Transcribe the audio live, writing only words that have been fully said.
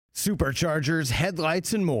superchargers,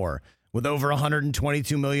 headlights, and more. With over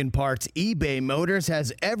 122 million parts, eBay Motors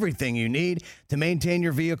has everything you need to maintain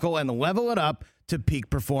your vehicle and level it up to peak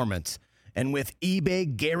performance. And with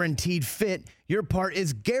eBay Guaranteed Fit, your part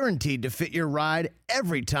is guaranteed to fit your ride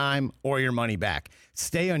every time or your money back.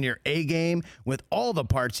 Stay on your A-game with all the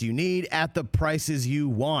parts you need at the prices you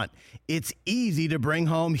want. It's easy to bring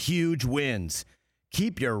home huge wins.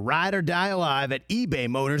 Keep your ride or die alive at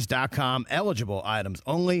ebaymotors.com. Eligible items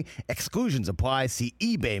only. Exclusions apply. See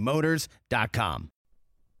ebaymotors.com.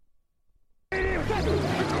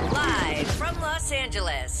 Live from Los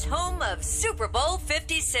Angeles, home of Super Bowl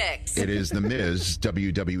 56. It is The Miz,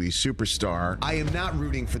 WWE superstar. I am not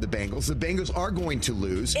rooting for the Bengals. The Bengals are going to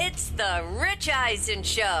lose. It's the Rich Eisen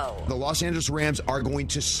Show. The Los Angeles Rams are going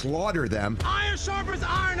to slaughter them. Iron sharpens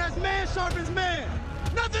iron as man sharpens man.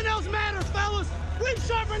 Nothing else matters, fellas. We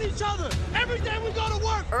sharpen each other every day we go to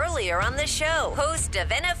work. Earlier on the show, host of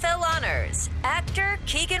NFL Honors, actor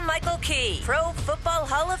Keegan-Michael Key, Pro Football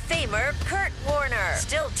Hall of Famer Kurt Warner.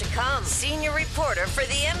 Still to come, senior reporter for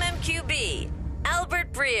the MMQB,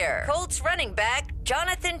 Albert Breer, Colts running back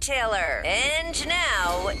Jonathan Taylor. And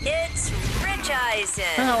now, it's Rich Eisen.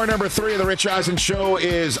 Hour number 3 of the Rich Eisen Show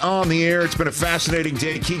is on the air. It's been a fascinating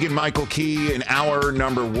day. Keegan-Michael Key in hour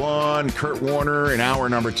number 1. Kurt Warner in hour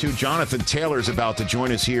number 2. Jonathan Taylor is about to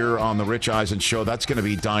join us here on the Rich Eisen Show. That's going to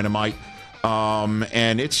be dynamite.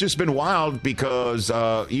 And it's just been wild because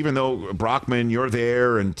even though Brockman, you're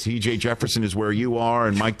there, and TJ Jefferson is where you are,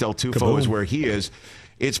 and Mike Del Tufo is where he is,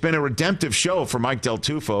 it's been a redemptive show for Mike Del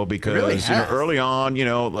Tufo because really early on,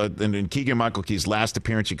 in Keegan-Michael Key's last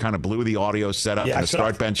appearance, you kind of blew the audio setup and the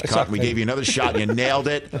start bench cut. And we gave you another shot and you nailed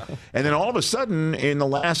it. And then all of a sudden, in the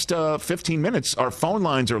last 15 minutes, our phone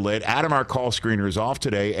lines are lit. Adam, our call screener, is off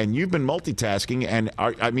today, and you've been multitasking. And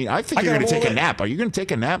I think you're going to take a nap. Are you going to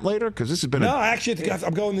take a nap later? Because this has been I actually think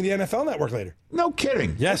I'm going to the NFL Network later. No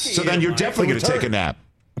kidding. Yes. So then you're definitely going to take a nap.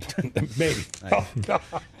 Maybe.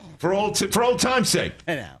 For old time's sake.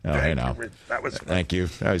 Hey now. That was Thank you.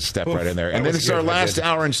 I step right in there. And then it's our last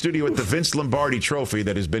hour in studio with the Vince Lombardi Trophy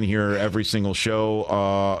that has been here every single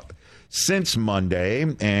show since Monday.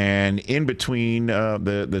 And in between,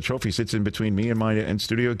 the trophy sits in between me and my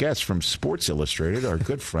in-studio guest from Sports Illustrated, our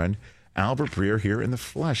good friend, Albert Breer, here in the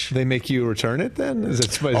flesh. They make you return it then?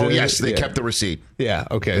 Yes, they kept the receipt. Yeah,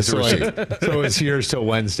 okay. So it's yours till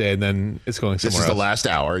Wednesday, and then it's going somewhere else. This is the last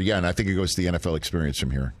hour, yeah, and I think it goes to the NFL Experience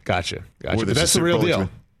from here. Gotcha. But that's the real deal.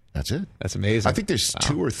 That's it. That's amazing. I think there's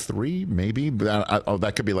 2 or 3, maybe. But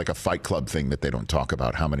that could be like a Fight Club thing that they don't talk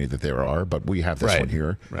about how many that there are. But we have this one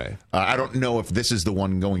here. Right. I don't know if this is the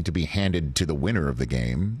one going to be handed to the winner of the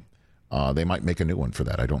game. They might make a new one for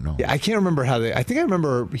that. I don't know. Yeah, I can't remember I think I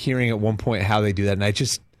remember hearing at one point how they do that, and I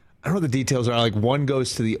don't know what the details are. Like one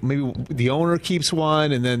goes to maybe the owner keeps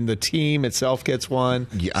one, and then the team itself gets one.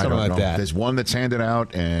 Yeah, I don't know. That. There's one that's handed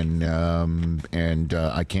out, and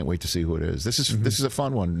I can't wait to see who it is. This is a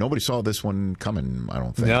fun one. Nobody saw this one coming, I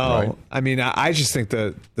don't think. No, right? I mean, I just think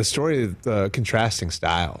the story of the contrasting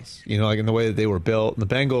styles, like in the way that they were built. The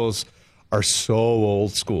Bengals are so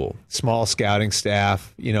old school, small scouting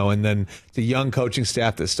staff, and then the young coaching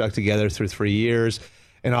staff that stuck together through 3 years,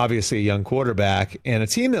 and obviously a young quarterback, and a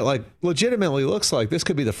team that legitimately looks like this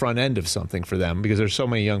could be the front end of something for them because there's so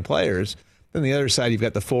many young players. Then the other side, you've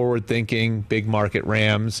got the forward-thinking, big market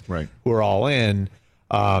Rams, who are all in.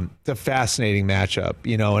 It's a fascinating matchup,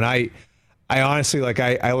 and I honestly,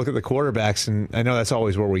 I look at the quarterbacks, and I know that's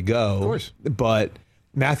always where we go, of course, but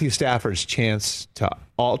Matthew Stafford's chance to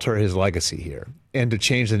alter his legacy here and to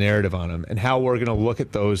change the narrative on him and how we're going to look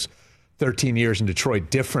at those 13 years in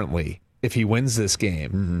Detroit differently if he wins this game.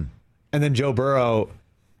 Mm-hmm. And then Joe Burrow,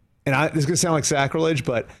 and this is going to sound like sacrilege,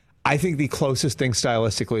 but I think the closest thing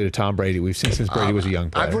stylistically to Tom Brady we've seen since Brady was a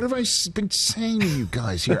young player. What have I been saying to you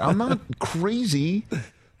guys here? I'm not crazy.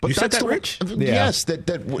 But you said that, Rich? Yes,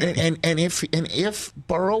 and if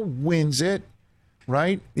Burrow wins it,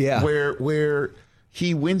 right? Yeah. Where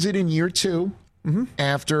he wins it in year 2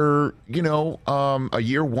 after, a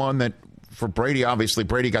year 1 that for Brady, obviously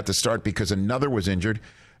Brady got the start because another was injured,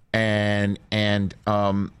 and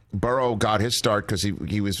Burrow got his start because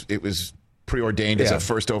it was preordained as a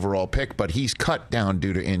first overall pick, but he's cut down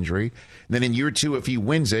due to injury. And then in year 2, if he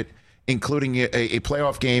wins it, including a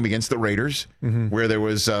playoff game against the Raiders, where there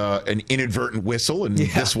was an inadvertent whistle in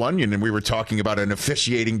this one, and we were talking about an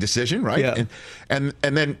officiating decision, right? Yeah. And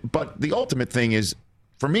then, but the ultimate thing is,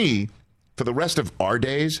 for me, for the rest of our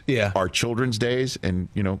days, our children's days, and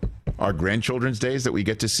our grandchildren's days that we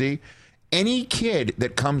get to see, any kid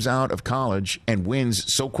that comes out of college and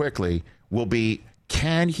wins so quickly will be,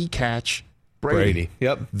 can he catch Brady.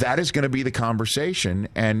 Yep. That is going to be the conversation,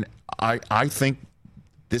 and I think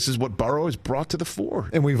this is what Burrow has brought to the fore.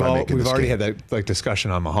 And we've already had that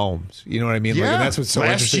discussion on Mahomes. You know what I mean? Yeah, and that's what's so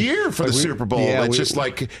last interesting. year for the Super Bowl. Yeah, it's just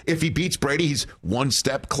like if he beats Brady, he's one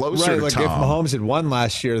step closer. Right, to like Tom. if Mahomes had won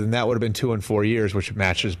last year, then that would have been 2 and 4 years, which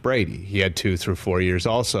matches Brady. He had 2 through 4 years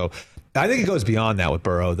also. I think it goes beyond that with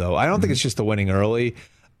Burrow, though. I don't think it's just the winning early.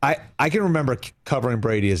 I can remember covering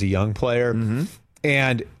Brady as a young player,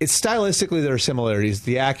 and it's stylistically there are similarities.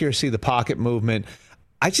 The accuracy, the pocket movement.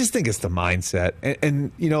 I just think it's the mindset.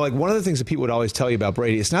 And like one of the things that people would always tell you about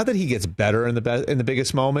Brady, it's not that he gets better in the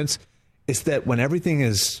biggest moments. It's that when everything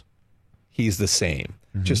is, he's the same,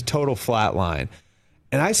 just total flat line.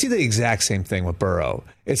 And I see the exact same thing with Burrow.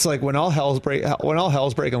 It's like when all hell's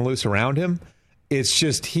breaking loose around him, it's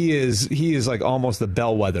just he is like almost the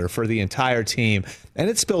bellwether for the entire team.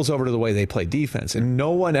 And it spills over to the way they play defense. And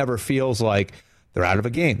no one ever feels like they're out of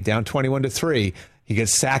a game, down 21-3. He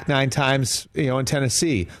gets sacked 9 times, in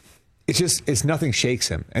Tennessee. It's nothing shakes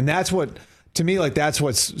him. And that's what, to me, like that's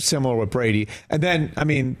what's similar with Brady. And then,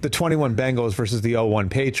 the 21 Bengals versus the 0-1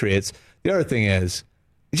 Patriots. The other thing is,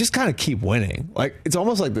 you just kind of keep winning. Like it's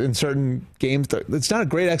almost like in certain games, it's not a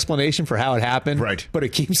great explanation for how it happened, right? But it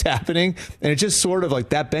keeps happening. And it just sort of like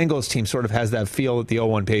that Bengals team sort of has that feel that the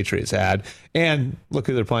 0-1 Patriots had. And look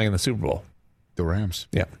who they're playing in the Super Bowl. The Rams.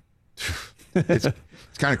 Yeah. It's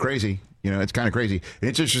kind of crazy. It's kind of crazy. And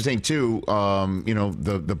it's interesting, too,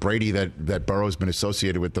 the Brady that Burrow's been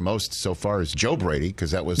associated with the most so far is Joe Brady,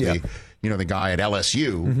 because that was the guy at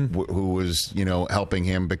LSU who was, helping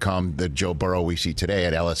him become the Joe Burrow we see today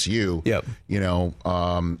at LSU. Yep.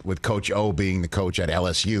 With Coach O being the coach at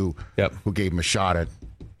LSU, who gave him a shot at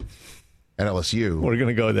LSU. We're going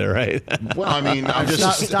to go there, right? Well, I'm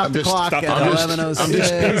just stop the clock at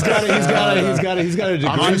 11:06. He's got a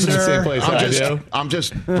degree in the same place I'm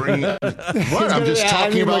just bringing. What? I'm just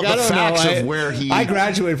talking about the facts of where he. I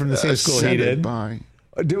graduated from the same school he did. By.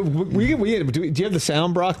 Do you have the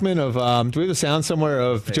sound, Brockman, of do we have the sound somewhere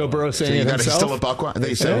of Joe Burrow saying it himself? He's still a Buckeye.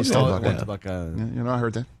 They say he's still a Buckeye. I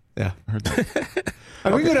heard that. Yeah. I heard that.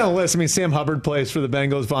 We go down the list. Sam Hubbard plays for the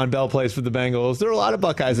Bengals. Von Bell plays for the Bengals. There are a lot of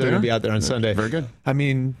Buckeyes that are going to be out there on Sunday. Very good.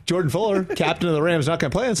 Jordan Fuller, captain of the Rams, not going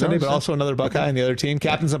to play on Sunday, but also another Buckeye on the other team.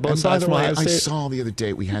 Captains on both sides from Ohio State. I saw the other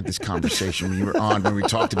day we had this conversation when you were on, when we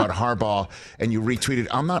talked about Harbaugh, and you retweeted,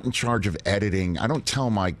 I'm not in charge of editing. I don't tell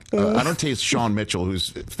Sean Mitchell, who's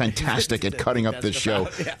fantastic at cutting up this show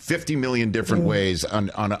 50 million different ways on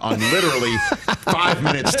literally 5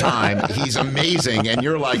 minutes time. He's amazing. And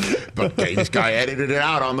you're like, okay, this guy edited it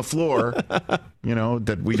out on the floor,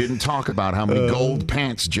 that we didn't talk about how many gold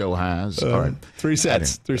pants Joe has. All right. 3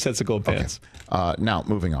 sets. 3 sets of gold pants. Okay. Now,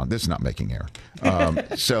 moving on. This is not making air.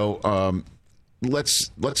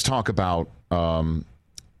 Let's talk about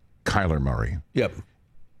Kyler Murray. Yep.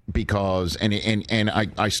 Because, and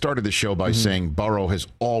I started the show by saying Burrow has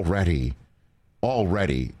already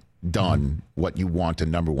done what you want a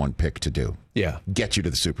number 1 pick to do. Yeah. Get you to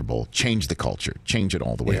the Super Bowl, change the culture, change it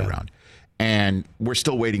all the way around. And we're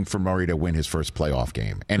still waiting for Murray to win his first playoff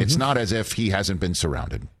game. And it's not as if he hasn't been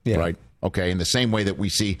surrounded, right? Okay, in the same way that we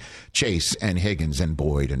see Chase and Higgins and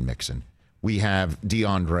Boyd and Mixon. We have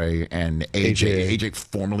DeAndre and AJ,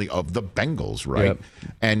 formerly of the Bengals, right? Yep.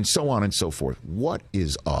 And so on and so forth. What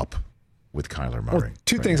is up with Kyler Murray? Well,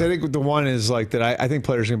 two things. Now? I think the one is like that I think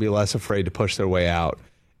players are going to be less afraid to push their way out.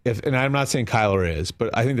 And I'm not saying Kyler is, but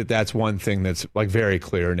I think that's one thing that's like very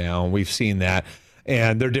clear now. And we've seen that.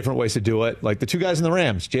 And there are different ways to do it. Like the 2 guys in the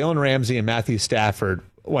Rams, Jalen Ramsey and Matthew Stafford,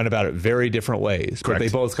 went about it very different ways. Correct. But they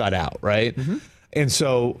both got out, right? And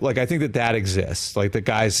so, like, I think that exists. Like, the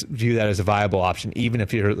guys view that as a viable option, even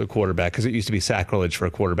if you're the quarterback, because it used to be sacrilege for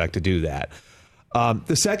a quarterback to do that.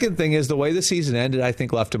 The second thing is the way the season ended, I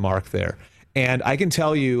think, left a mark there. And I can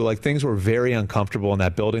tell you, like, things were very uncomfortable in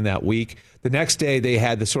that building that week. The next day, they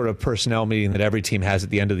had the sort of personnel meeting that every team has at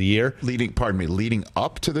the end of the year. Leading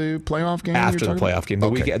up to the playoff game? After the playoff game.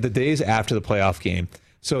 The days after the playoff game.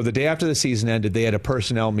 So the day after the season ended, they had a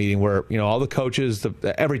personnel meeting where, all the coaches,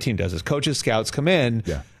 every team does this. Coaches, scouts come in,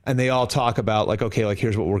 and they all talk about, like, okay, like,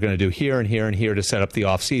 here's what we're going to do here and here and here to set up the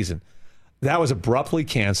offseason. That was abruptly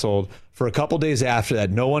canceled. For a couple days after that,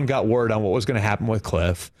 no one got word on what was going to happen with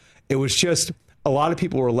Cliff. It was just a lot of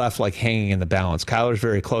people were left like hanging in the balance. Kyler's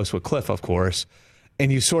very close with Cliff, of course.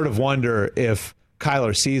 And you sort of wonder if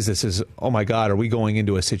Kyler sees this as, oh my God, are we going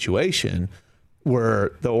into a situation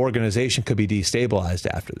where the organization could be destabilized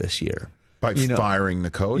after this year? By firing the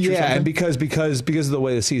coach? Yeah, or something? and because of the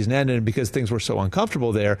way the season ended and because things were so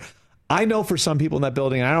uncomfortable there, I know for some people in that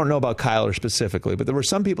building, and I don't know about Kyler specifically, but there were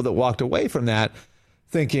some people that walked away from that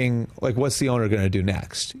thinking, like, what's the owner going to do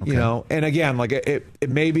next? You know? And again, like, it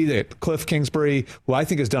may be that Cliff Kingsbury, who I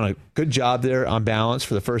think has done a good job there on balance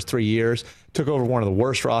for the first 3 years, took over one of the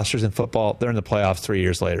worst rosters in football. They're in the playoffs 3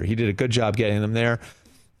 years later. He did a good job getting them there.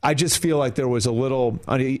 I just feel like there was a little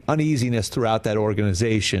uneasiness throughout that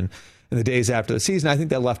organization in the days after the season. I think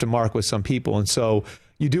that left a mark with some people. And so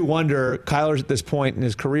you do wonder, Kyler's at this point in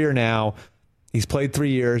his career now, he's played 3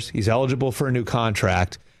 years, he's eligible for a new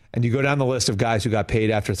contract, and you go down the list of guys who got paid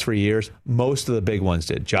after 3 years, most of the big ones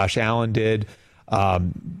did. Josh Allen did,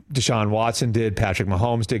 Deshaun Watson did, Patrick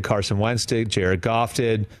Mahomes did, Carson Wentz did, Jared Goff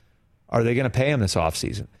did. Are they going to pay him this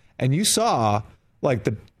offseason? And you saw, like,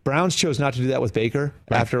 the Browns chose not to do that with Baker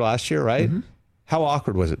after last year, right? How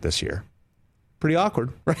awkward was it this year? Pretty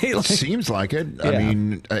awkward, right? It seems like it. Yeah. I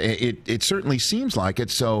mean, it certainly seems like it.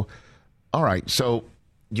 So, all right. So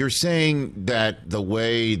you're saying that the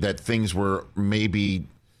way that things were maybe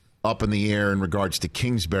up in the air in regards to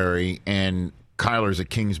Kingsbury, and Kyler's a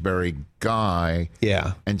Kingsbury guy.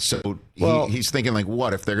 Yeah. And so he's thinking, like,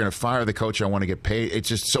 what? If they're going to fire the coach, I want to get paid. It's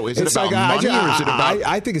just, so is it about money or is it about...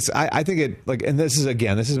 I think it, like, and this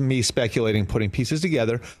is me speculating, putting pieces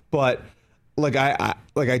together, but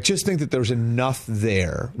I just think that there's enough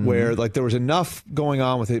there where, like, there was enough going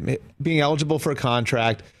on with it being eligible for a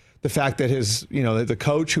contract. The fact that his, the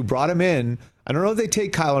coach who brought him in, I don't know if they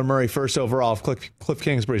take Kyler Murray first overall if Cliff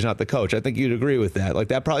Kingsbury's not the coach. I think you'd agree with that. Like,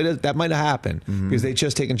 that probably that might have happened because they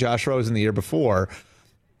just taken Josh Rosen the year before.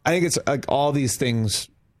 I think it's like all these things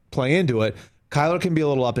play into it. Kyler can be a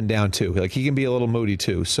little up and down too. Like, he can be a little moody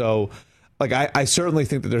too. So, like, I certainly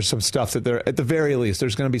think that there's some stuff that at the very least,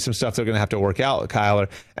 there's going to be some stuff they're going to have to work out with Kyler.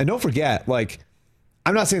 And don't forget, like,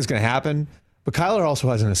 I'm not saying it's going to happen, but Kyler also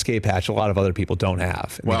has an escape hatch a lot of other people don't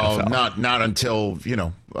have. Well, not until,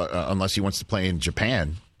 unless he wants to play in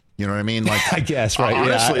Japan. You know what I mean? Like, I guess, right.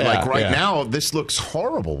 Honestly, now, this looks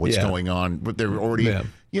horrible what's going on. But they're already,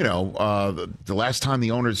 the last time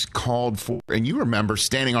the owners called for, and you remember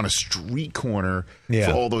standing on a street corner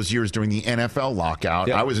for all those years during the NFL lockout.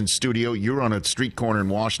 Yep. I was in studio. You were on a street corner in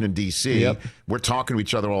Washington, D.C. Yep. We're talking to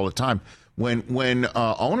each other all the time. When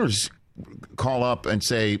owners call up and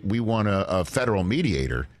say, we want a federal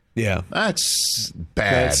mediator. Yeah, that's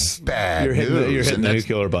bad. Bad. You're hitting the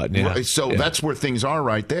nuclear button. Yeah. Right, so that's where things are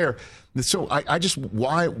right there. So I just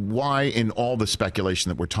why in all the speculation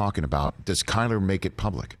that we're talking about does Kyler make it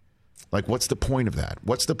public? Like, what's the point of that?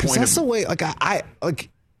 What's the point? That's the way. Like, I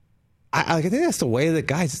think that's the way that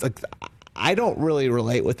guys like. I don't really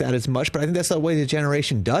relate with that as much, but I think that's the way the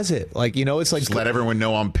generation does it. Like, it's like... Just let everyone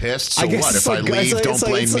know I'm pissed. So what? If I leave, don't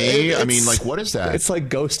blame me? I mean, like, what is that? It's like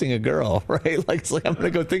ghosting a girl, right? Like, it's like, I'm going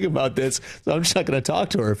to go think about this, so I'm just not going to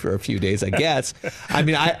talk to her for a few days, I guess. I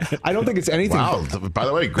mean, I don't think it's anything... Wow. By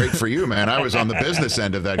the way, great for you, man. I was on the business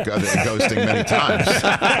end of that ghosting many times.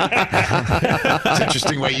 It's an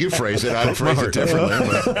interesting way you phrase it. I'd phrase it differently.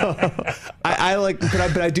 But.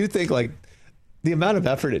 But I do think, like, the amount of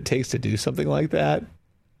effort it takes to do something like that,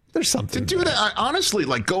 there's something to do that. Honestly,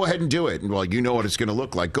 like, go ahead and do it. Well, you know what it's going to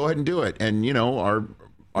look like. Go ahead and do it. And our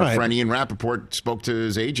friend Ian Rappaport spoke to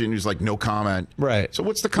his agent, who's like, no comment. Right. So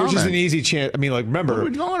what's the comment? Which is an easy chance. I mean, like, remember,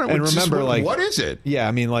 what is it? Yeah,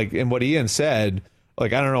 I mean, like, and what Ian said,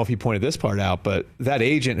 like, I don't know if he pointed this part out, but that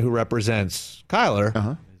agent who represents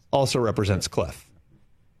Kyler also represents Cliff.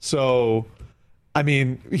 So, I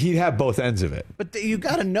mean, he'd have both ends of it. But you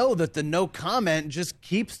got to know that the no comment just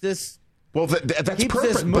keeps this. Well, that's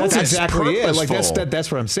perfect. That's exactly it. Like,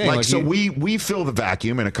 that's what I'm saying. Like, so we fill the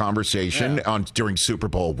vacuum in a conversation during Super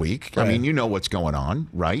Bowl week. Right. I mean, you know what's going on,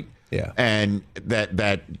 right? Yeah. And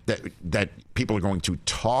that people are going to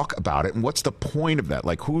talk about it. And what's the point of that?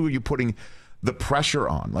 Like, who are you putting the pressure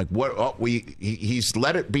on? Like, he's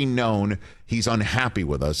let it be known he's unhappy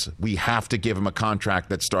with us. We have to give him a contract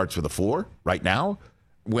that starts with a 4 right now,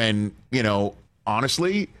 when,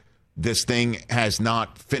 honestly, this thing has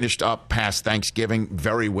not finished up past Thanksgiving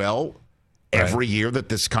very well every year that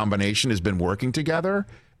this combination has been working together.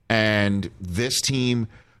 And this team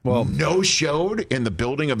no-showed in the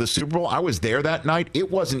building of the Super Bowl. I was there that night.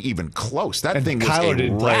 It wasn't even close. That thing was Kyler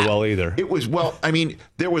didn't play well either. It was,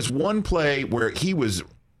 there was one play where he was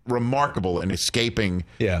remarkable in escaping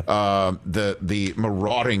the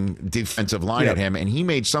marauding defensive line at him, and he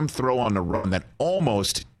made some throw on the run that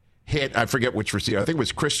almost hit, I forget which receiver. I think it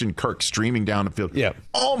was Christian Kirk streaming down the field. Yeah.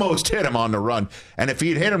 Almost hit him on the run. And if he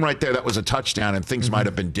had hit him right there, that was a touchdown, and things might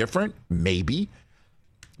have been different, maybe.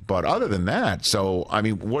 But other than that, so I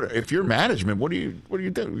mean, what if you're management? What do you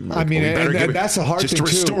do? I mean, and that's a hard thing to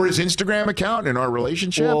restore his Instagram account in our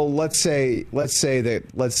relationship. Well, let's say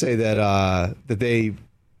that they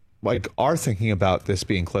are thinking about this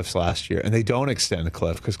being Cliff's last year, and they don't extend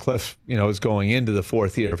Cliff because Cliff, is going into the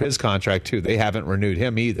 4th year of his contract too. They haven't renewed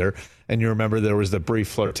him either. And you remember there was the brief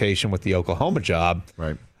flirtation with the Oklahoma job.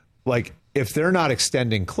 Right. Like, if they're not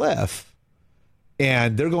extending Cliff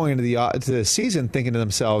and they're going into the season thinking to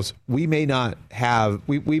themselves, we may not have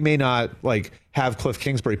Cliff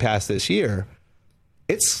Kingsbury past this year.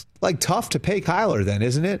 It's tough to pay Kyler then,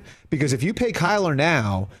 isn't it? Because if you pay Kyler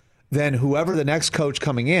now, then whoever the next coach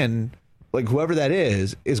coming in, whoever that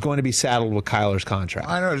is going to be saddled with Kyler's contract.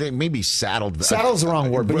 I don't know, maybe saddled. Saddled's the wrong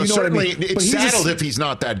word, but certainly what I mean? It's saddled if he's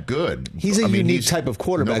not that good. He's a unique type of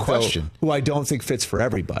quarterback, no question. Though, who I don't think fits for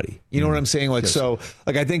everybody. You know what I'm saying? Yes.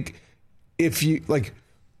 I think if you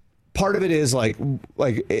part of it is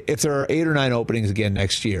if there are 8 or 9 openings again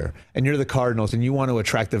next year, and you're the Cardinals and you want to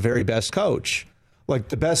attract the very best coach.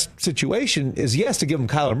 The best situation is, yes, to give him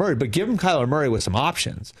Kyler Murray, but give him Kyler Murray with some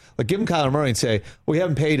options. Give him Kyler Murray and say, we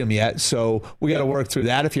haven't paid him yet, so we got to work through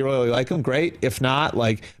that. If you really like him, great. If not,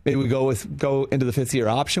 maybe we go into the 5th year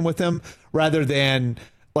option with him, rather than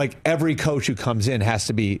every coach who comes in has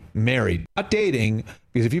to be married, not dating,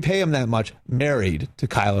 because if you pay him that much, married to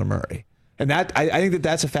Kyler Murray. And that I think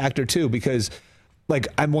that's a factor too, because when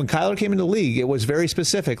Kyler came into the league, it was very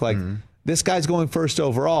specific. This guy's going first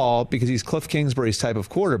overall because he's Cliff Kingsbury's type of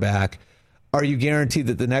quarterback. Are you guaranteed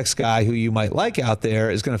that the next guy who you might like out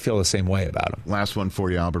there is going to feel the same way about him? Last one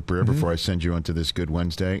for you, Albert Breer, before I send you into this Good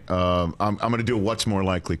Wednesday. I'm going to do what's more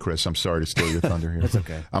likely, Chris. I'm sorry to steal your thunder here. That's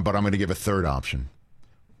okay. But I'm going to give a third option.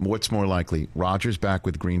 What's more likely? Rodgers back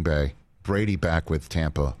with Green Bay, Brady back with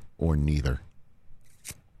Tampa, or neither?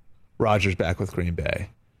 Rodgers back with Green Bay.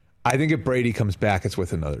 I think if Brady comes back, it's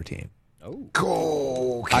with another team.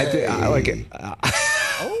 Oh, okay. I like it.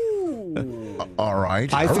 All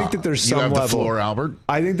right. I think that there's some you have level. The floor, Albert.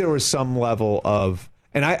 I think there was some level of,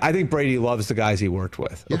 and I think Brady loves the guys he worked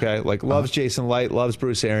with. Okay, loves Jason Light, loves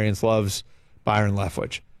Bruce Arians, loves Byron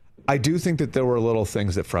Leftwich. I do think that there were little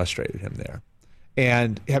things that frustrated him there,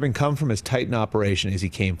 and having come from as tight an operation as he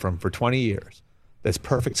came from for 20 years, that's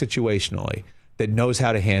perfect situationally, that knows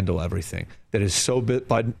how to handle everything, that is so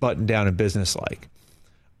buttoned down and businesslike.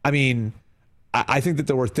 I mean, I think that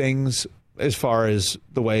there were things as far as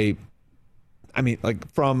the way,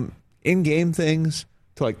 from in-game things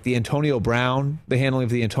to the Antonio Brown, the handling of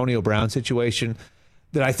the Antonio Brown situation,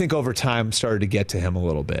 that I think over time started to get to him a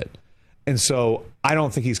little bit. And so I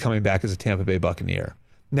don't think he's coming back as a Tampa Bay Buccaneer.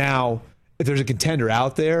 Now, if there's a contender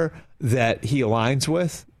out there that he aligns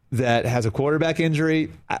with that has a quarterback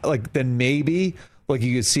injury, then maybe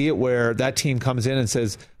you could see it where that team comes in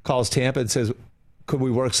and calls Tampa and says, could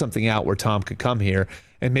we work something out where Tom could come here?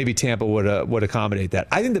 And maybe Tampa would accommodate that.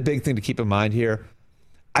 I think the big thing to keep in mind here,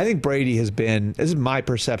 I think Brady has been, this is my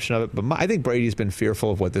perception of it, but I think Brady's been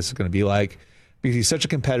fearful of what this is going to be like because he's such a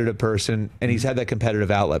competitive person and he's had that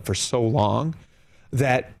competitive outlet for so long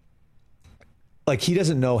that he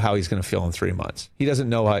doesn't know how he's going to feel in 3 months. He doesn't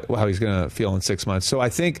know how he's going to feel in 6 months. So I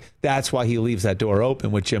think that's why he leaves that door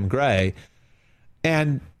open with Jim Gray.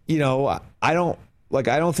 And, I don't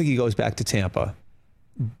think he goes back to Tampa,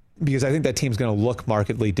 because I think that team's going to look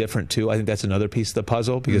markedly different too. I think that's another piece of the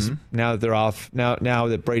puzzle, because now that they're off, now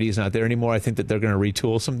that Brady's not there anymore, I think that they're going to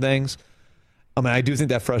retool some things. I do think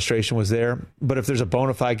that frustration was there, but if there's a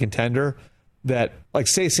bona fide contender that,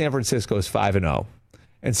 say San Francisco is 5-0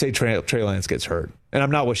 and say Trey Lance gets hurt, and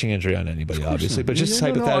I'm not wishing injury on anybody, obviously, but just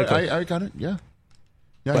hypothetically. I got it. Yeah.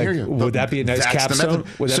 Yeah, I hear you. Would that be a nice capstone?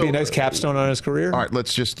 Would that be a nice capstone on his career? All right,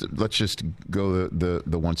 let's just go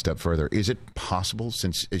the one step further. Is it possible,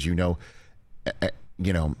 since, as you know,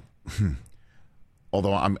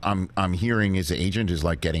 although I'm hearing his agent is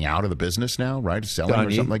getting out of the business now, right? Selling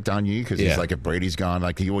or something like Don Yee, because he's if Brady's gone,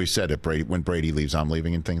 he always said, when Brady leaves, I'm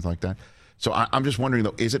leaving, and things like that. So I'm just wondering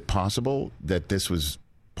though, is it possible that this was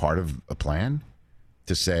part of a plan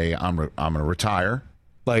to say I'm going to retire?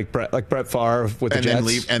 Like Brett Favre with the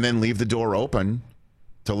Jets. And then leave the door open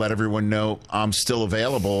to let everyone know I'm still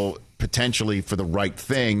available potentially for the right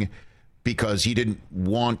thing, because he didn't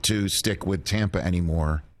want to stick with Tampa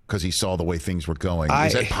anymore because he saw the way things were going.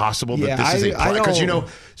 Is that possible that this is a plan?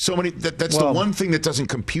 Because, so many, that's the one thing that doesn't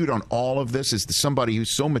compute on all of this is somebody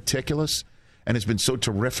who's so meticulous and has been so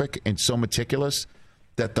terrific and so meticulous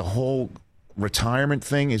that the whole retirement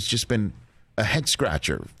thing has just been a head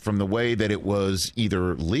scratcher from the way that it was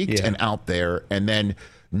either leaked and out there, and then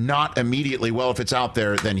not immediately, well, if it's out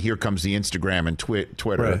there, then here comes the Instagram and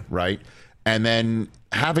Twitter, right? And then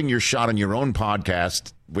having your shot on your own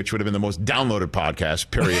podcast, which would have been the most downloaded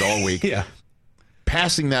podcast, period, all week.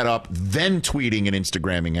 Passing that up, then tweeting and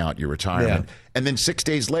Instagramming out your retirement. And then 6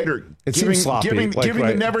 days later, giving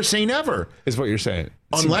the never say never. Is what you're saying.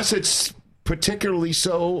 Unless it's particularly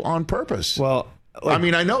so on purpose. Well, I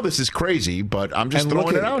mean, I know this is crazy, but I'm just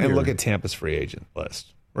throwing it out here. And look at Tampa's free agent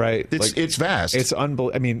list, right? It's vast. It's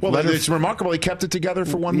unbelievable. I mean, it's remarkable he kept it together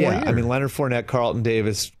for one more year. I mean, Leonard Fournette, Carlton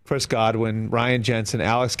Davis, Chris Godwin, Ryan Jensen,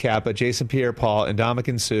 Alex Kappa, Jason Pierre-Paul, and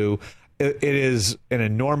Ndamukong Suh. It is an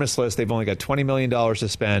enormous list. They've only got $20 million to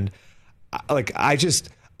spend.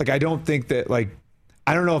 I don't think that,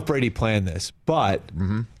 I don't know if Brady planned this, but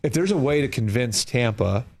if there's a way to convince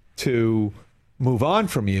Tampa to move on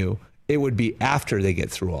from you, it would be after they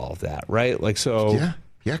get through all of that, right? Yeah,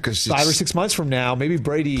 because 5 or 6 months from now, maybe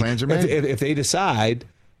Brady, plans are made. If they decide,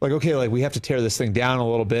 we have to tear this thing down a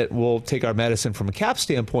little bit, we'll take our medicine from a cap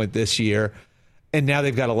standpoint this year, and now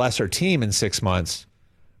they've got a lesser team in 6 months.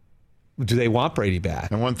 Do they want Brady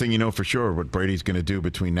back? And one thing you know for sure, what Brady's going to do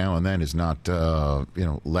between now and then is not,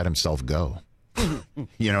 let himself go.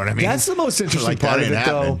 You know what I mean? That's the most interesting part of it,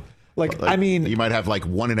 though. You might have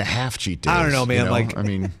 1.5 cheat days. I don't know, man.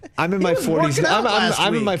 I'm in my 40s.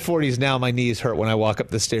 I'm in my 40s now. My knees hurt when I walk up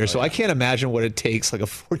the stairs, so I can't imagine what it takes, a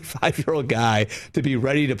 45-year-old guy to be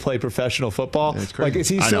ready to play professional football. Is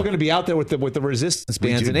he still going to be out there with the resistance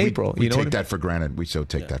bands in April? We take that for granted. We so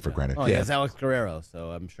take that for granted. Oh, yeah, it's Alex Guerrero,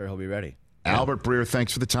 so I'm sure he'll be ready. Albert Breer,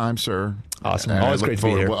 thanks for the time, sir. Awesome. Always great to be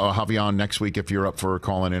here. I'll have you on next week if you're up for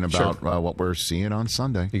calling in about what we're seeing on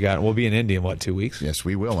Sunday. You got it. We'll be in Indy in, 2 weeks? Yes,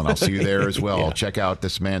 we will, and I'll see you there as well. Yeah. Check out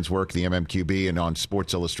this man's work, the MMQB, and on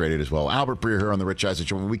Sports Illustrated as well. Albert Breer here on The Rich Eisen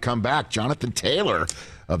Show. When we come back, Jonathan Taylor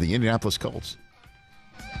of the Indianapolis Colts.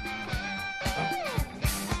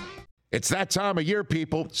 It's that time of year,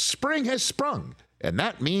 people. Spring has sprung, and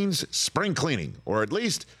that means spring cleaning, or at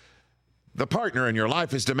least the partner in your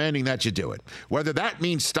life is demanding that you do it. Whether that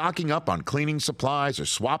means stocking up on cleaning supplies or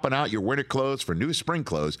swapping out your winter clothes for new spring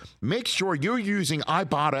clothes, make sure you're using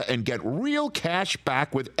Ibotta and get real cash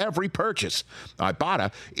back with every purchase.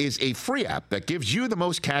 Ibotta is a free app that gives you the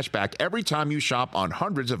most cash back every time you shop on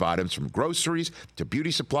hundreds of items, from groceries to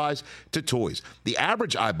beauty supplies to toys. The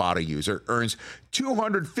average Ibotta user earns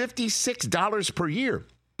 $256 per year.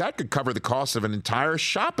 That could cover the cost of an entire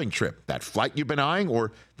shopping trip, that flight you've been eyeing,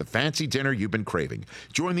 or the fancy dinner you've been craving.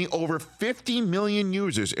 Join the over 50 million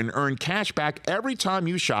users and earn cash back every time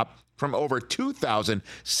you shop from over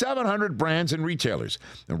 2,700 brands and retailers.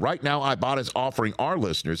 And right now, Ibotta is offering our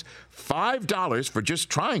listeners $5 for just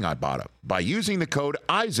trying Ibotta by using the code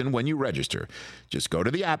EISEN when you register. Just go to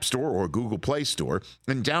the App Store or Google Play Store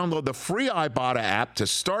and download the free Ibotta app to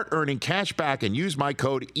start earning cash back and use my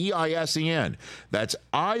code EISEN. That's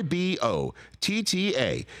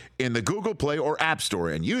IBOTTA in the Google Play or App Store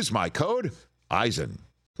and use my code EISEN.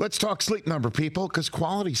 Let's talk Sleep Number, people, because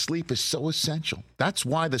quality sleep is so essential. That's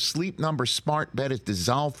why the Sleep Number smart bed is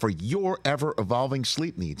designed for your ever-evolving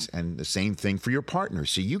sleep needs, and the same thing for your partner,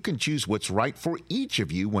 so you can choose what's right for each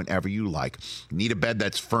of you whenever you like. Need a bed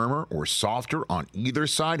that's firmer or softer on either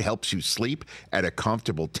side, helps you sleep at a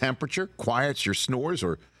comfortable temperature, quiets your snores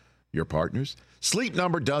or your partner's? Sleep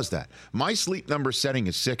Number does that. My Sleep Number setting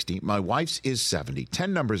is 60. My wife's is 70.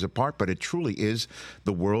 10 numbers apart, but it truly is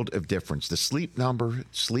the world of difference. The Sleep Number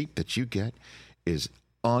sleep that you get is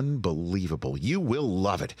unbelievable. You will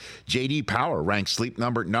love it. J.D. Power ranks Sleep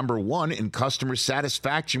Number number 1 in customer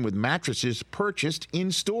satisfaction with mattresses purchased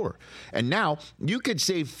in store. And now you could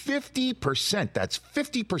save 50%. That's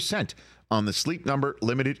 50% on the Sleep Number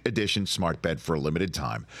limited edition smart bed for a limited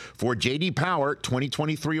time. For J.D. Power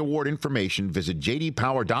 2023 award information, visit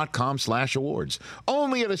jdpower.com/awards.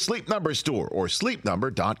 Only at a Sleep Number store or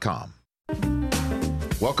sleepnumber.com.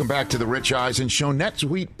 Welcome back to the Rich Eisen Show.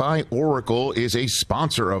 NetSuite by Oracle is a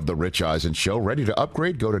sponsor of the Rich Eisen Show. Ready to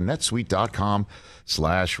upgrade? Go to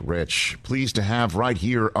netsuite.com/rich. Pleased to have right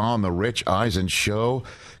here on the Rich Eisen Show,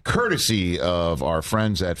 courtesy of our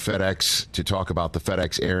friends at FedEx, to talk about the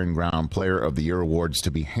FedEx Air and Ground Player of the Year Awards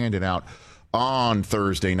to be handed out on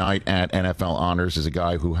Thursday night at NFL Honors, is a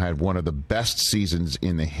guy who had one of the best seasons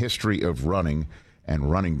in the history of running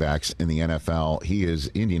and running backs in the NFL. He is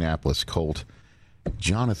Indianapolis Colt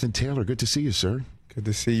Jonathan Taylor. Good to see you, sir. Good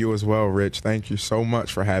to see you as well, Rich. Thank you so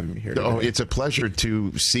much for having me here today. Oh, it's a pleasure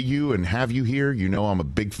to see you and have you here. You know I'm a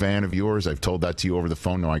big fan of yours. I've told that to you over the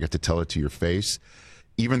phone. Now I get to tell it to your face.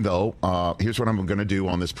 Even though, here's what I'm going to do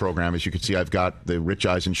on this program. As you can see, I've got the Rich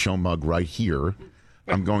Eisen Show mug right here.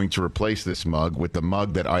 I'm going to replace this mug with the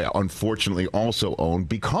mug that I unfortunately also own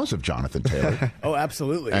because of Jonathan Taylor. Oh,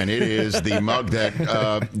 absolutely. And it is the mug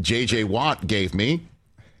that J.J. Watt gave me,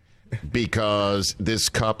 because this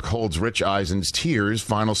cup holds Rich Eisen's tears.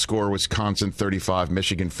 Final score, Wisconsin 35,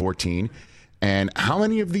 Michigan 14. And how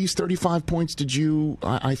many of these 35 points did you,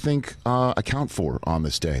 I think, account for on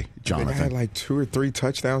this day, Jonathan? I had like 2 or 3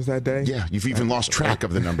 touchdowns that day. Yeah, you've even lost track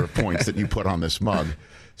of the number of points that you put on this mug.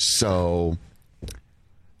 So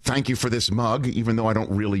thank you for this mug, even though I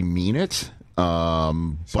don't really mean it.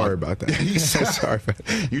 Sorry about that. He says, Sorry about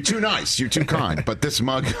that. You're too nice. You're too kind. But this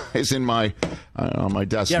mug is in my on my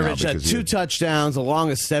desk now. Yeah, Rich had 2 touchdowns,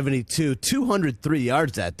 along as 72, 203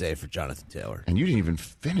 yards that day for Jonathan Taylor. And you didn't even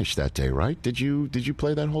finish that day, right? Did you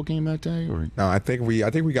play that whole game that day? Or No, I think we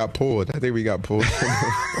got pulled. It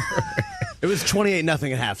was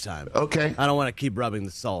 28-0 at halftime. Okay. I don't want to keep rubbing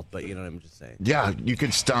the salt, but you know what I'm just saying. Yeah, you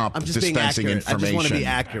can stop I'm just being dispensing accurate. information. I just want to be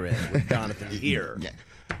accurate with Jonathan here. Yeah.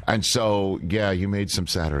 And so, yeah, you made some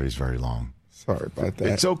Saturdays very long. Sorry about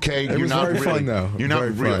that. It's okay. It was very fun, though. You're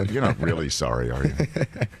not really sorry, are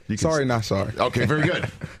you? Sorry, not sorry. Okay, very good.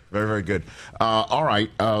 Very, very good. All right,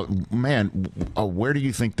 man, where do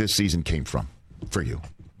you think this season came from for you,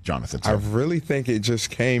 Jonathan? I really think it just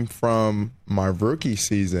came from my rookie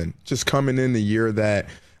season, just coming in the year that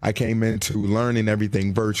I came into learning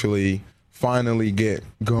everything virtually, finally get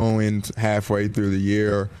going halfway through the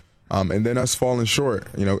year, and then us falling short,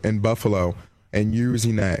 in Buffalo, and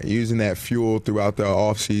using that fuel throughout the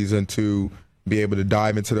offseason to be able to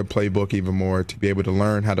dive into the playbook even more, to be able to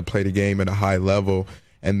learn how to play the game at a high level,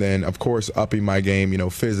 and then, of course, upping my game,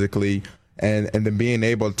 physically, and then being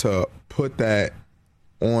able to put that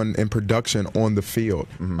on in production on the field,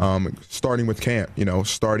 starting with camp,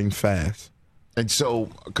 starting fast. And so,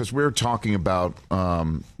 because we're talking about,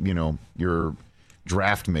 your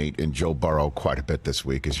draft mate in Joe Burrow quite a bit this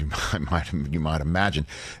week, as you might imagine,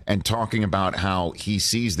 and talking about how he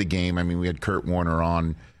sees the game. I mean, we had Kurt Warner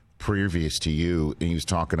on previous to you, and he was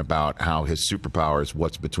talking about how his superpower is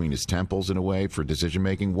what's between his temples in a way for decision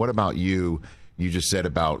making. What about you? You just said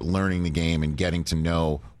about learning the game and getting to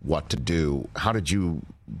know what to do. How did you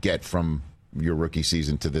get from your rookie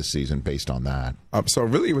season to this season based on that? So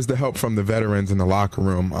really it was the help from the veterans in the locker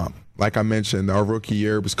room. Like I mentioned, our rookie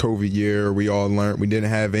year was COVID year. We all learned. We didn't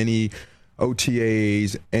have any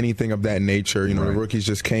OTAs, anything of that nature. The rookies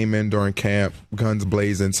just came in during camp, guns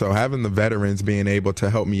blazing. So having the veterans being able to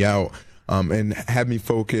help me out and have me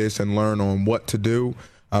focus and learn on what to do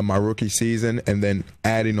my rookie season, and then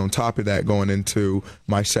adding on top of that going into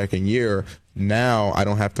my second year, now I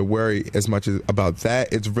don't have to worry as much about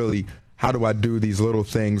that. It's really, how do I do these little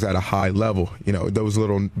things at a high level? Those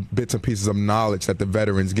little bits and pieces of knowledge that the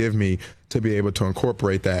veterans give me to be able to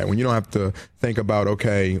incorporate that. When you don't have to think about,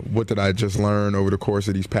 okay, what did I just learn over the course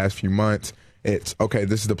of these past few months? It's, okay,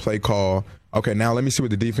 this is the play call. Okay, now let me see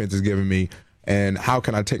what the defense is giving me, and how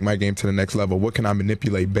can I take my game to the next level? What can I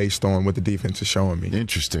manipulate based on what the defense is showing me?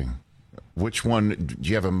 Interesting. Which one, do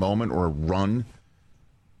you have a moment or a run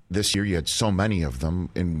this year? You had so many of them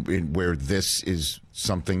in where this is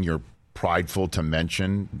something you're prideful to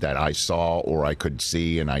mention that I saw or I could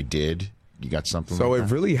see and I did? You got something So like it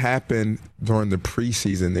that? really happened during the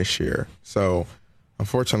preseason this year. So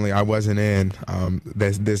unfortunately I wasn't in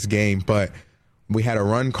this game, but we had a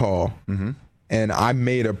run call, and I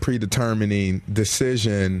made a predetermining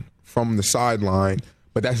decision from the sideline,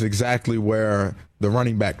 but that's exactly where the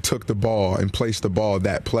running back took the ball and placed the ball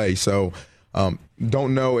that play. So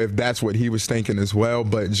don't know if that's what he was thinking as well,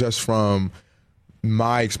 but just from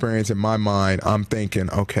my experience in my mind, I'm thinking,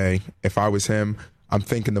 okay, if I was him, I'm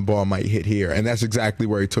thinking the ball might hit here. And that's exactly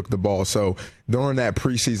where he took the ball. So during that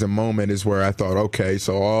preseason moment is where I thought, okay,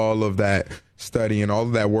 so all of that studying, all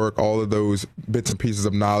of that work, all of those bits and pieces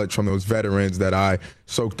of knowledge from those veterans that I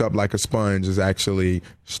soaked up like a sponge is actually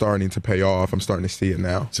starting to pay off. I'm starting to see it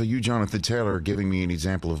now. So you, Jonathan Taylor, are giving me an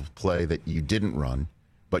example of a play that you didn't run,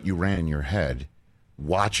 but you ran in your head,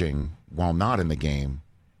 watching while not in the game,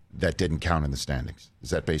 that didn't count in the standings. Is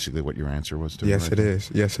that basically what your answer was to me? Yes, it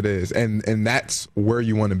is. Yes, it is. And that's where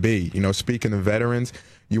you want to be. Speaking of veterans,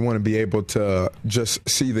 you want to be able to just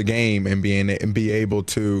see the game and be able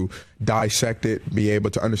to dissect it, be able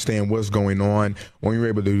to understand what's going on. When you're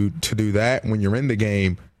able to do that, when you're in the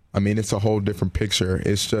game, I mean, it's a whole different picture.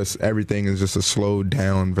 It's just, everything is just a slowed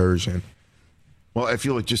down version. Well, if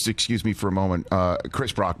you'll just excuse me for a moment,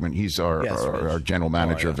 Chris Brockman, he's our general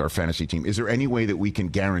manager of our fantasy team. Is there any way that we can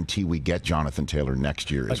guarantee we get Jonathan Taylor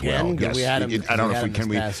next year as well? Yes. We had him, I don't know if we can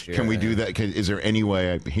we year, do that? Is there any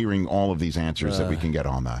way, hearing all of these answers, that we can get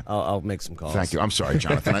on that? I'll make some calls. Thank you. I'm sorry,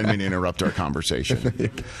 Jonathan. I didn't mean to interrupt our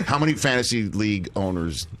conversation. How many fantasy league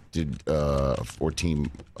owners did or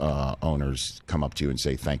team owners come up to you and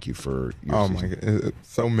say thank you for your season? My God,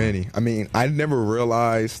 so many. I mean, I never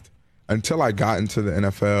realized until I got into the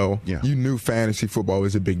NFL, you knew fantasy football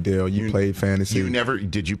was a big deal. You played fantasy.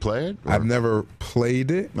 Did you play it? I've never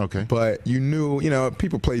played it. Okay. But you knew,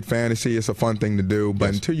 people played fantasy. It's a fun thing to do.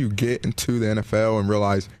 But until you get into the NFL and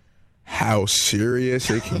realize how serious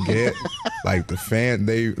it can get, like the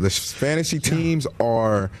fantasy teams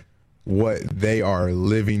are what they are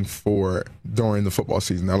living for during the football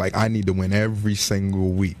season. They're like, I need to win every single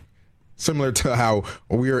week. Similar to how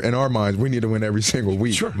we're in our minds, we need to win every single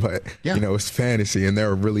week. Sure. But, it's fantasy, and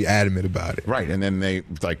they're really adamant about it. Right. And then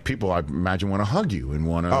people, I imagine, want to hug you and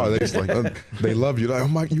want to. They love you.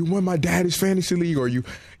 Like, you won my daddy's fantasy league, or you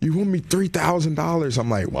won me $3,000. I'm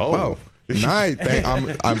like, whoa. Nice.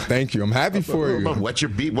 Thank you. I'm happy for you. But wet your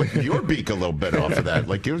beak a little bit off of that.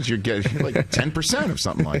 Like you're getting like 10% or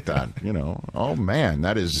something like that. Oh man,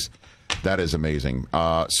 that is amazing.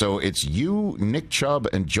 So it's you, Nick Chubb,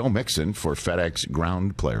 and Joe Mixon for FedEx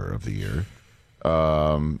Ground Player of the Year.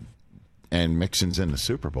 And Mixon's in the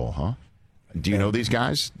Super Bowl, huh? Do you know these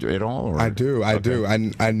guys at all? Or? I do.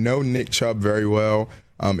 I know Nick Chubb very well.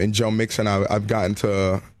 And Joe Mixon, I've gotten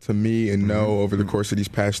to meet and know over the course of these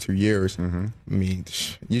past 2 years. I mean,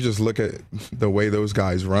 you just look at the way those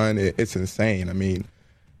guys run, it's insane. I mean,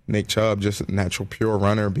 Nick Chubb, just a natural pure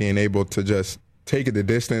runner, being able to just take it the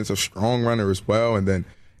distance, a strong runner as well. And then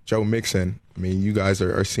Joe Mixon, I mean, you guys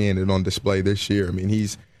are seeing it on display this year. I mean,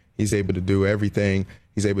 he's able to do everything.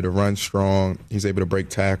 He's able to run strong. He's able to break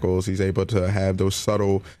tackles. He's able to have those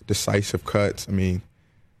subtle, decisive cuts. I mean,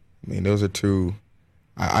 those are two.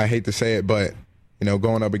 I hate to say it, but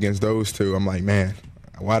going up against those two, I'm like, man,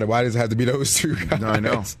 why does it have to be those two guys? No, I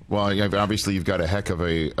know. Well, obviously you've got a heck of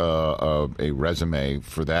a resume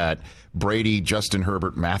for that. Brady, Justin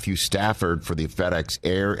Herbert, Matthew Stafford for the FedEx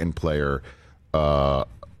Air and Player of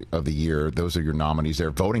the Year. Those are your nominees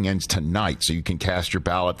there. Voting ends tonight, so you can cast your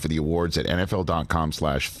ballot for the awards at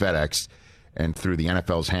NFL.com/FedEx and through the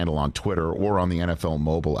NFL's handle on Twitter or on the NFL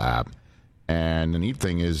mobile app. And the neat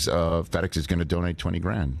thing is FedEx is going to donate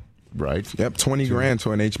 $20,000, right? Yep, $20,000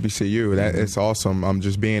 to an HBCU. That is awesome.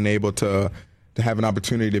 Just being able to have an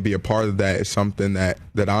opportunity to be a part of that is something that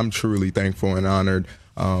I'm truly thankful and honored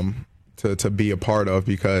to be a part of,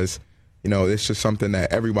 because it's just something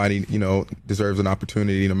that everybody deserves an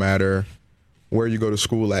opportunity, no matter where you go to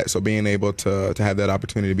school at. So being able to have that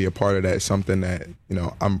opportunity to be a part of that is something that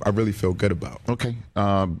I really feel good about. Okay,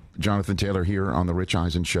 Jonathan Taylor here on the Rich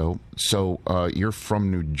Eisen Show. So you're from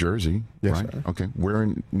New Jersey, yes, right? Sir. Okay, where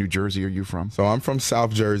in New Jersey are you from? So I'm from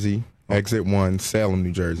South Jersey. Exit 1, Salem,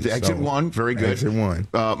 New Jersey. The exit 1, very good. Exit 1.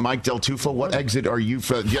 Mike Del Tufo, what exit are you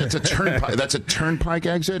from? Yeah, it's a turnpike. That's a turnpike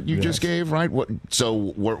exit you just gave, right? What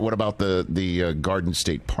about the Garden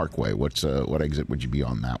State Parkway? What exit would you be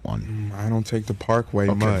on that one? I don't take the Parkway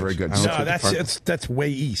much. Okay, very good. No, that's way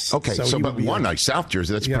east. Okay, so but one, like South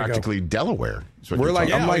Jersey, that's practically Delaware.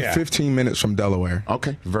 I'm like 15 minutes from Delaware.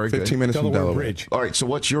 Okay, very good. 15 minutes from Delaware. Bridge. All right, so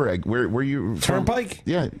what's your egg? Where you from? Turnpike?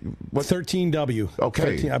 Yeah. What? 13W. Okay.